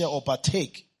ability to share or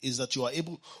partake is that you are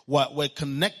able, we're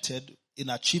connected in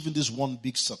achieving this one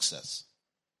big success.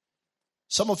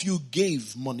 Some of you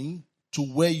gave money to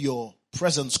where your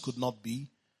presence could not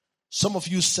be. Some of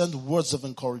you sent words of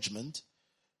encouragement.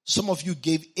 Some of you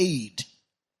gave aid.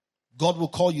 God will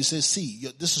call you, say, see,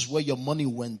 this is where your money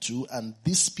went to, and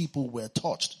these people were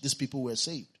touched. These people were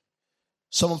saved.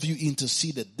 Some of you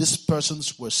interceded. These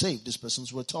persons were saved. These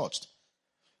persons were touched.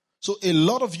 So a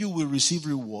lot of you will receive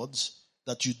rewards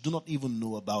that you do not even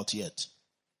know about yet.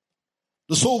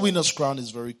 The soul winner's crown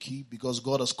is very key because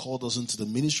God has called us into the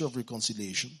ministry of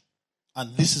reconciliation.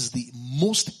 And this is the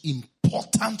most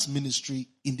important ministry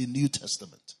in the New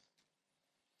Testament.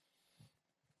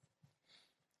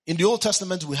 In the Old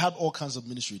Testament, we had all kinds of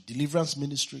ministry. Deliverance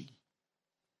ministry.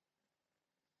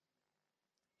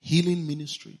 Healing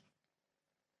ministry.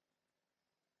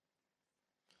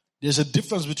 There's a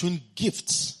difference between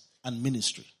gifts and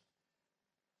ministry.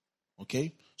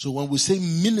 Okay? So when we say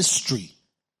ministry,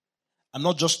 I'm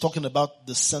not just talking about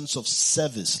the sense of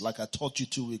service like I taught you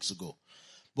 2 weeks ago.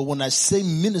 But when I say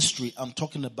ministry, I'm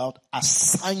talking about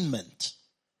assignment.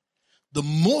 The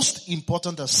most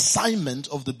important assignment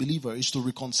of the believer is to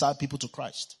reconcile people to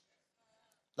Christ.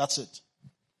 That's it.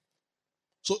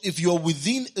 So if you're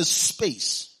within a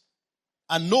space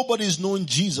and nobody is knowing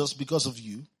Jesus because of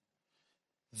you,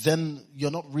 then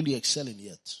you're not really excelling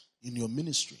yet in your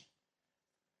ministry.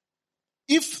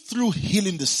 If through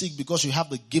healing the sick, because you have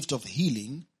the gift of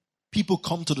healing, people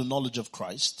come to the knowledge of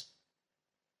Christ,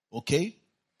 okay?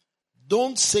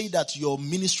 Don't say that your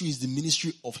ministry is the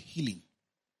ministry of healing.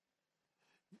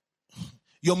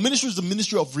 Your ministry is the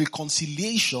ministry of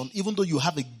reconciliation, even though you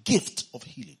have a gift of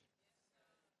healing.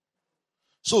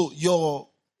 So your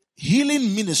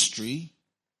healing ministry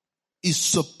is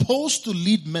supposed to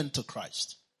lead men to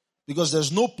Christ. Because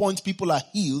there's no point people are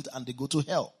healed and they go to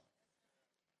hell.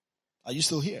 Are you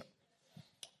still here?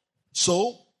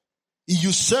 So, if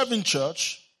you serve in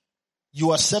church,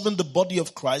 you are serving the body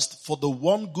of Christ for the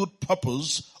one good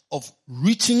purpose of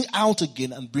reaching out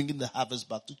again and bringing the harvest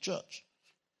back to church.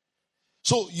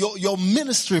 So your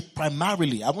ministry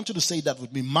primarily, I want you to say that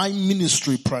with me, my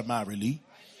ministry primarily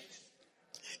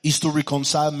is to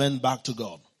reconcile men back to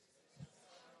God.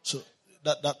 So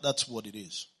that's what it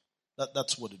is.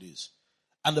 That's what it is.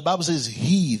 And the Bible says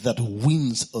he that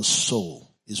wins a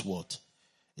soul is what?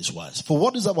 is wise. For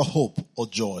what is our hope or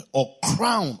joy or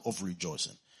crown of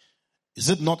rejoicing? Is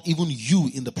it not even you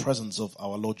in the presence of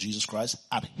our Lord Jesus Christ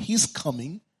at his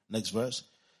coming? Next verse.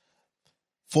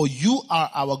 For you are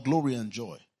our glory and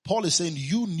joy. Paul is saying,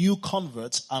 you new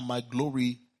converts are my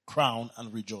glory, crown,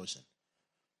 and rejoicing.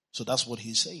 So that's what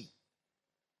he's saying.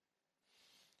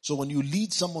 So when you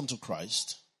lead someone to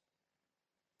Christ,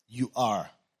 you are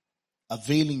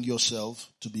availing yourself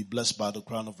to be blessed by the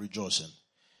crown of rejoicing.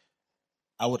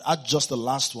 I would add just the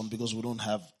last one because we don't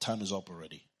have, time is up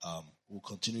already. We'll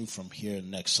continue from here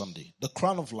next Sunday. The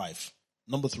crown of life.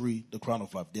 Number 3, the crown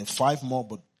of life. There are 5 more,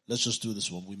 but let's just do this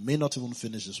one. We may not even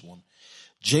finish this one.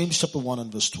 James chapter 1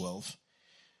 and verse 12.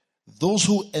 Those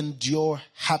who endure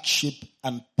hardship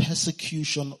and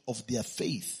persecution of their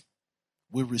faith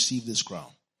will receive this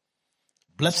crown.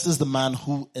 Blessed is the man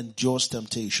who endures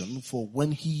temptation, for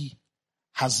when he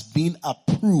has been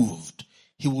approved,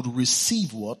 he would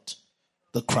receive what?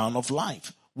 The crown of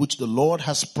life, which the Lord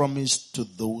has promised to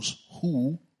those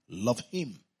who love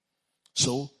him.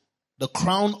 So, the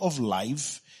crown of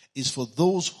life is for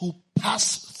those who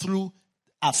pass through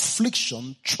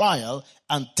affliction, trial,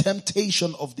 and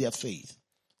temptation of their faith.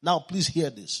 Now, please hear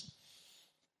this.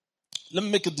 Let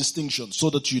me make a distinction so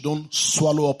that you don't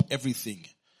swallow up everything.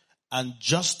 And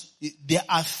there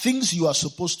are things you are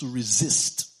supposed to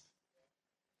resist.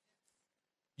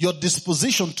 Your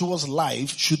disposition towards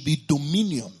life should be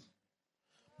dominion.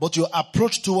 But your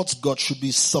approach towards God should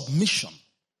be submission.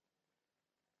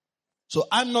 So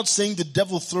I'm not saying the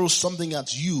devil throws something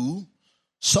at you,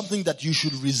 something that you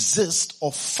should resist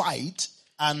or fight,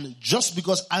 and just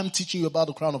because I'm teaching you about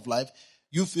the crown of life,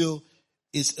 you feel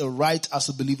it's a right as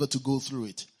a believer to go through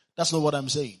it. That's not what I'm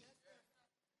saying.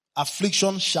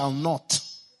 Affliction shall not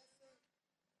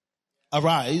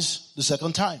arise the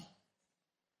second time.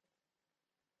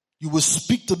 You will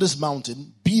speak to this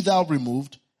mountain, be thou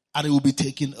removed, and it will be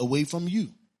taken away from you.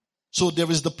 So there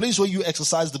is the place where you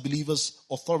exercise the believer's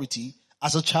authority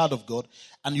as a child of God,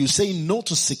 and you say no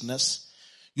to sickness,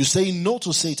 you say no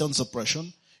to Satan's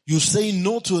oppression, you say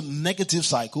no to negative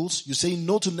cycles, you say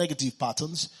no to negative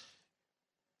patterns,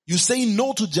 you say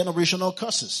no to generational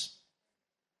curses.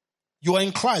 You are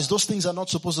in Christ. Those things are not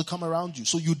supposed to come around you.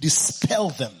 So you dispel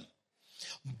them.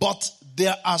 But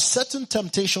there are certain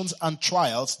temptations and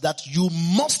trials that you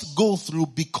must go through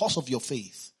because of your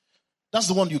faith. That's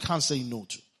the one you can't say no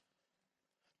to.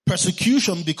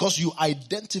 Persecution because you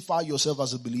identify yourself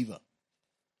as a believer.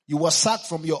 You were sacked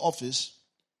from your office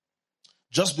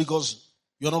just because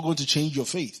you're not going to change your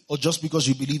faith or just because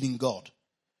you believe in God.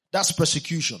 That's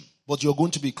persecution, but you're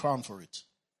going to be crowned for it.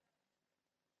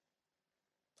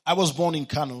 I was born in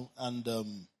Kano, and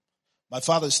my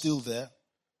father is still there,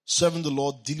 serving the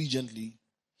Lord diligently.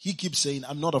 He keeps saying,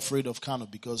 I'm not afraid of Kano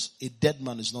because a dead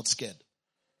man is not scared.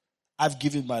 I've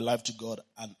given my life to God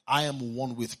and I am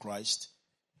one with Christ.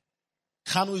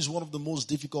 Kano is one of the most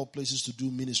difficult places to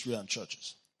do ministry and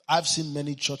churches. I've seen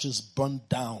many churches burned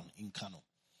down in Kano.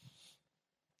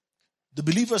 The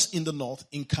believers in the north,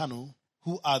 in Kano,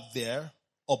 who are there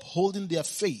upholding their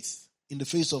faith in the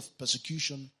face of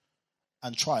persecution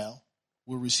and trial,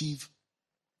 will receive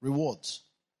rewards.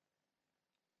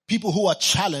 People who are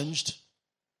challenged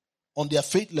on their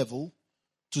faith level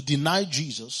to deny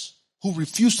Jesus, who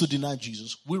refuse to deny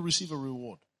Jesus, will receive a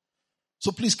reward.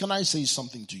 So please, can I say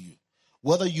something to you?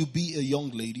 Whether you be a young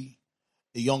lady,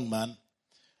 a young man,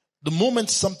 the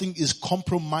moment something is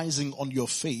compromising on your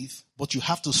faith, but you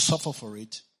have to suffer for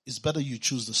it, it's better you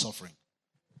choose the suffering.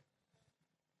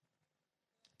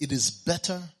 It is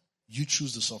better you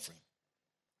choose the suffering.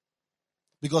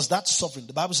 Because that suffering,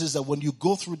 the Bible says that when you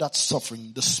go through that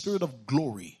suffering, the spirit of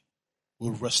glory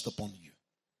will rest upon you.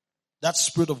 That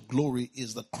spirit of glory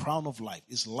is the crown of life.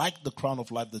 It's like the crown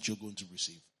of life that you're going to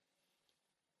receive.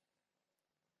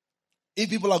 If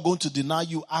people are going to deny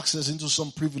you access into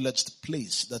some privileged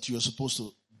place that you're supposed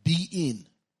to be in,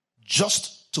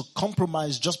 just to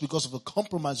compromise, just because of a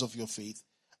compromise of your faith,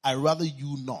 I'd rather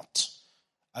you not.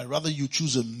 I'd rather you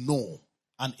choose a no,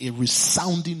 and a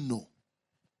resounding no,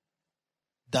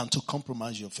 than to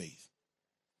compromise your faith.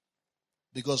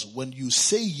 Because when you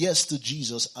say yes to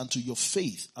Jesus and to your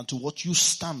faith and to what you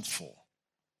stand for,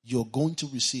 you're going to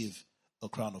receive a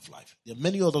crown of life. There are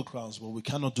many other crowns, but we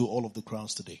cannot do all of the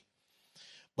crowns today.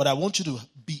 But I want you to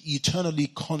be eternally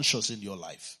conscious in your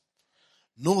life.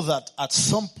 Know that at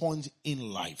some point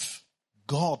in life,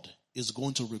 God is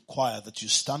going to require that you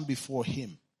stand before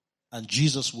Him, and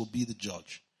Jesus will be the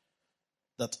judge.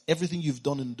 That everything you've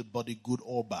done in the body, good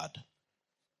or bad,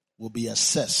 will be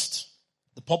assessed.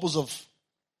 The purpose of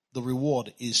the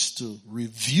reward is to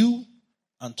review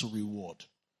and to reward.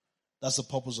 That's the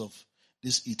purpose of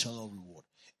this eternal reward.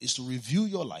 is to review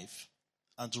your life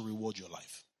and to reward your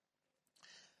life.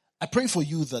 I pray for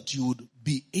you that you would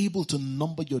be able to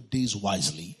number your days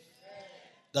wisely,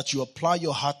 that you apply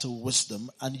your heart to wisdom,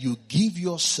 and you give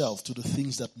yourself to the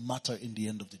things that matter in the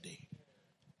end of the day.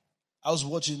 I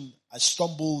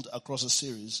stumbled across a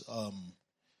series. I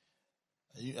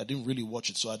didn't really watch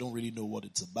it, so I don't really know what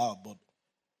it's about, but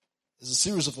it's a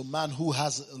series of a man who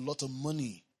has a lot of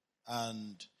money,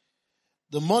 and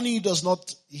the money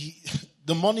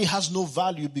has no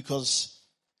value because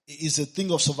it's a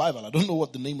thing of survival. I don't know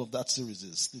what the name of that series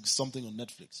is. It's something on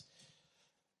Netflix.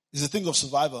 It's a thing of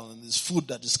survival, and there's food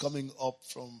that is coming up,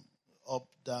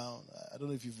 down. I don't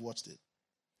know if you've watched it.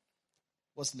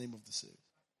 What's the name of the series?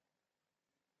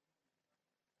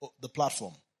 Oh, The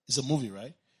Platform. It's a movie,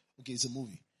 right? Okay, it's a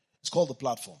movie. It's called The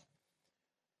Platform.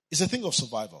 It's a thing of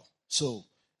survival. So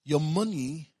your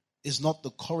money is not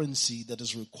the currency that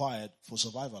is required for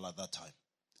survival at that time.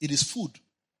 It is food.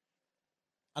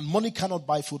 And money cannot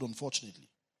buy food, unfortunately.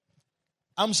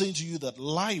 I'm saying to you that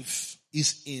life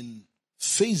is in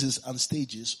phases and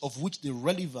stages of which the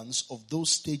relevance of those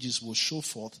stages will show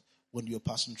forth when you're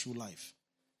passing through life.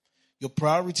 Your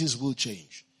priorities will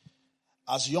change.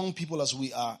 As young people as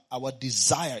we are, our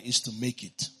desire is to make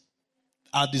it.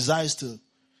 Our desire is to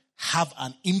have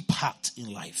an impact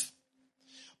in life.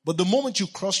 But the moment you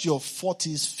cross your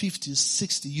 40s, 50s,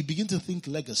 60s, you begin to think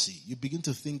legacy. You begin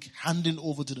to think handing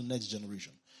over to the next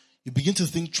generation. You begin to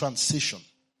think transition.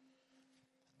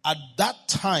 At that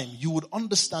time, you would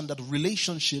understand that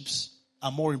relationships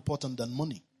are more important than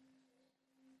money.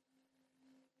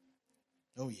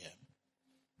 Oh yeah.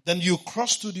 Then you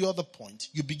cross to the other point.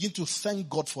 You begin to thank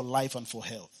God for life and for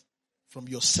health from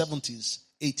your 70s,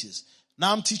 80s.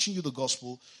 Now I'm teaching you the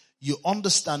gospel. You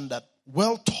understand that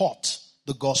well taught,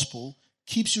 the gospel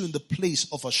keeps you in the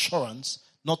place of assurance,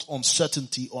 not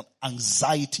uncertainty or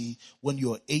anxiety when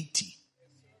you're 80.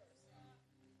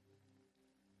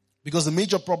 Because the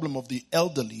major problem of the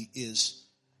elderly is,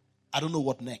 I don't know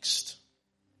what next.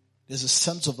 There's a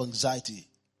sense of anxiety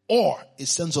or a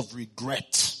sense of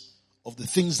regret of the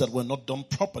things that were not done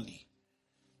properly.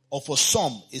 Or for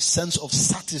some, a sense of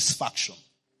satisfaction.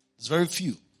 There's very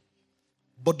few.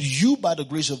 But you, by the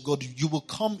grace of God, you will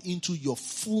come into your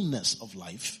fullness of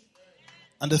life.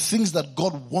 And the things that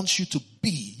God wants you to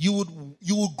be, you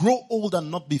will grow old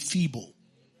and not be feeble.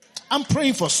 I'm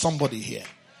praying for somebody here.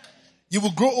 You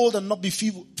will grow old and not be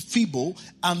feeble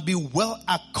and be well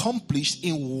accomplished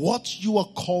in what you are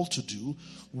called to do,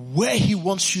 where He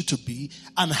wants you to be,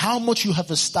 and how much you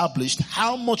have established,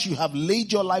 how much you have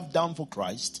laid your life down for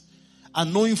Christ,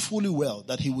 and knowing fully well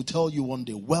that He will tell you one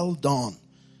day, well done,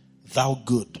 thou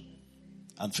good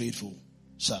and faithful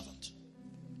servant.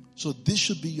 So this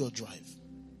should be your drive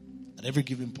at every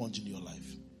given point in your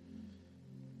life.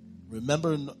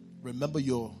 Remember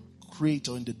your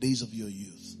Creator in the days of your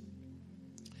youth.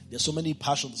 There's so many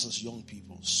passions as young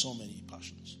people. So many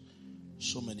passions.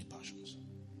 So many passions.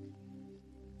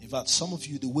 In fact, some of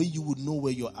you, the way you would know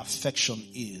where your affection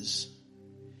is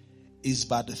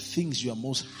by the things you are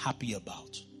most happy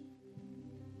about.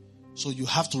 So you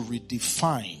have to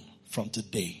redefine from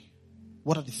today.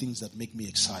 What are the things that make me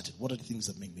excited? What are the things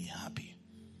that make me happy?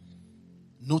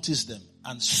 Notice them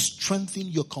and strengthen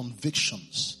your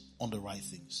convictions on the right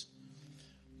things.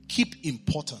 Keep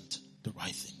important the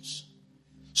right things.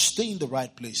 Stay in the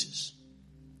right places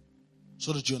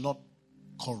so that you're not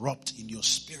corrupt in your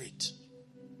spirit.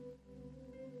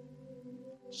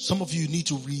 Some of you need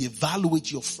to reevaluate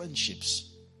your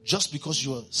friendships just because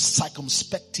you're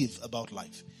circumspective about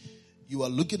life. You are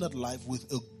looking at life with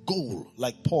a goal.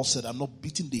 Like Paul said, I'm not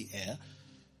beating the air.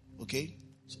 Okay?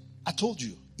 So I told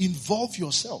you, involve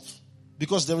yourself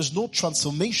because there is no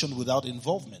transformation without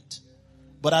involvement.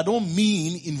 But I don't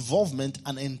mean involvement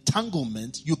and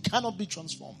entanglement. You cannot be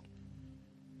transformed.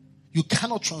 You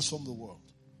cannot transform the world.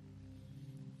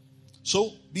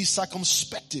 So be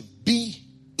circumspective. Be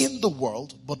in the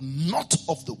world, but not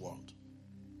of the world.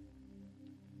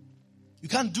 You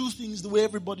can't do things the way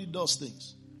everybody does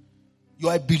things. You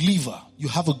are a believer. You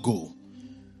have a goal.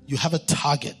 You have a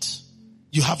target.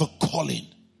 You have a calling.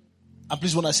 And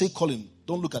please, when I say calling,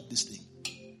 don't look at this thing.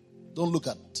 Don't look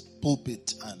at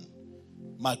pulpit and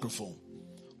microphone.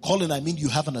 Calling, I mean you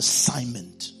have an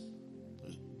assignment.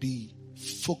 Be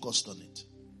focused on it.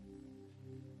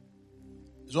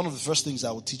 It's one of the first things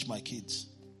I would teach my kids.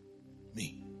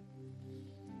 Me.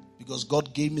 Because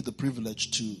God gave me the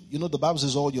privilege to, the Bible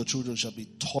says all your children shall be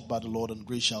taught by the Lord and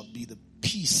great shall be the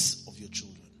peace of your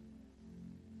children.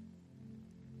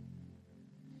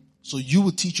 So you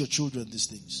will teach your children these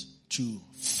things to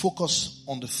focus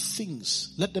on the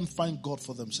things. Let them find God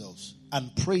for themselves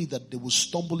and pray that they will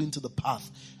stumble into the path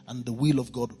and the will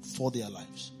of God for their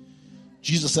lives.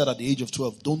 Jesus said at the age of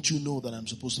 12, don't you know that I'm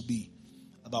supposed to be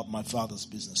about my Father's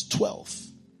business? 12.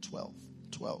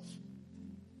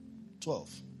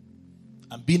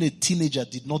 And being a teenager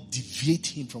did not deviate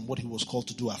him from what he was called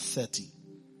to do at 30.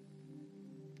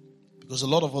 Because a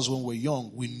lot of us, when we're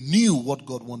young, we knew what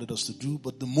God wanted us to do,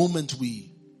 but the moment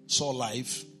we saw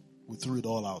life, we threw it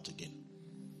all out again.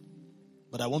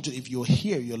 But I want to, if you're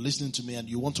here, you're listening to me, and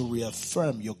you want to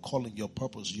reaffirm your calling, your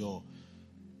purpose, your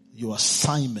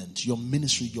assignment, your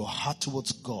ministry, your heart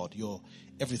towards God, your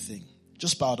everything,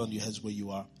 just bow down your heads where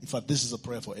you are. In fact, this is a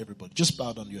prayer for everybody. Just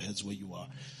bow down your heads where you are.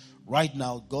 Right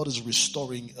now, God is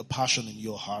restoring a passion in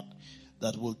your heart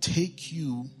that will take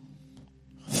you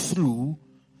through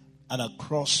and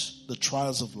across the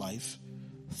trials of life,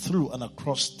 through and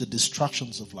across the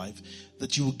distractions of life,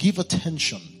 that you will give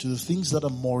attention to the things that are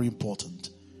more important.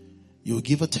 You will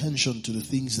give attention to the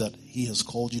things that He has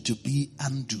called you to be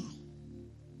and do.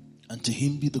 And to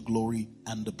Him be the glory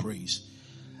and the praise.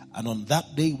 And on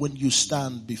that day when you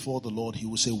stand before the Lord, He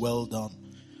will say, well done,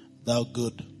 thou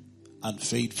good and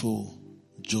faithful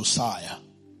Josiah,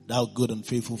 thou good and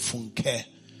faithful Funke,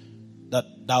 that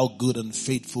thou good and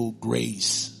faithful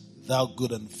Grace, thou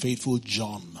good and faithful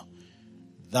John,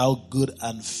 thou good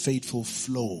and faithful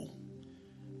Flo,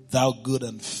 thou good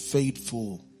and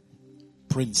faithful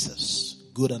Princess,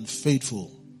 good and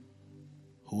faithful,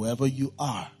 whoever you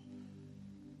are,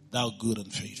 thou good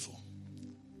and faithful.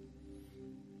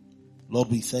 Lord,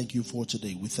 we thank you for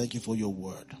today. We thank you for your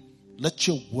word. Let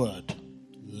your word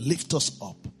lift us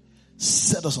up,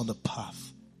 set us on the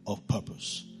path of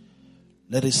purpose.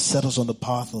 Let it set us on the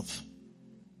path of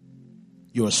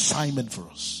your assignment for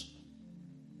us.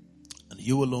 And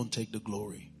you alone take the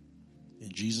glory.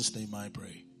 In Jesus' name I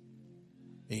pray.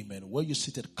 Amen. Where you're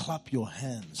seated, clap your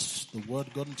hands. The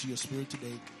word got into your spirit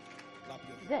today. Clap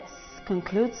your hands. This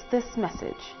concludes this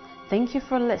message. Thank you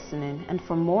for listening, and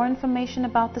for more information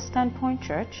about the Standpoint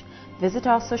Church, visit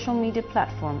our social media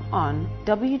platform on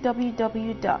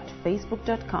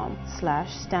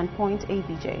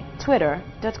www.facebook.com/standpointabj,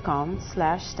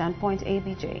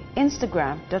 twitter.com/standpointabj,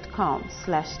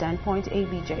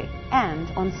 instagram.com/standpointabj,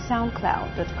 and on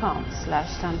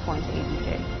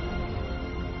soundcloud.com/standpointabj.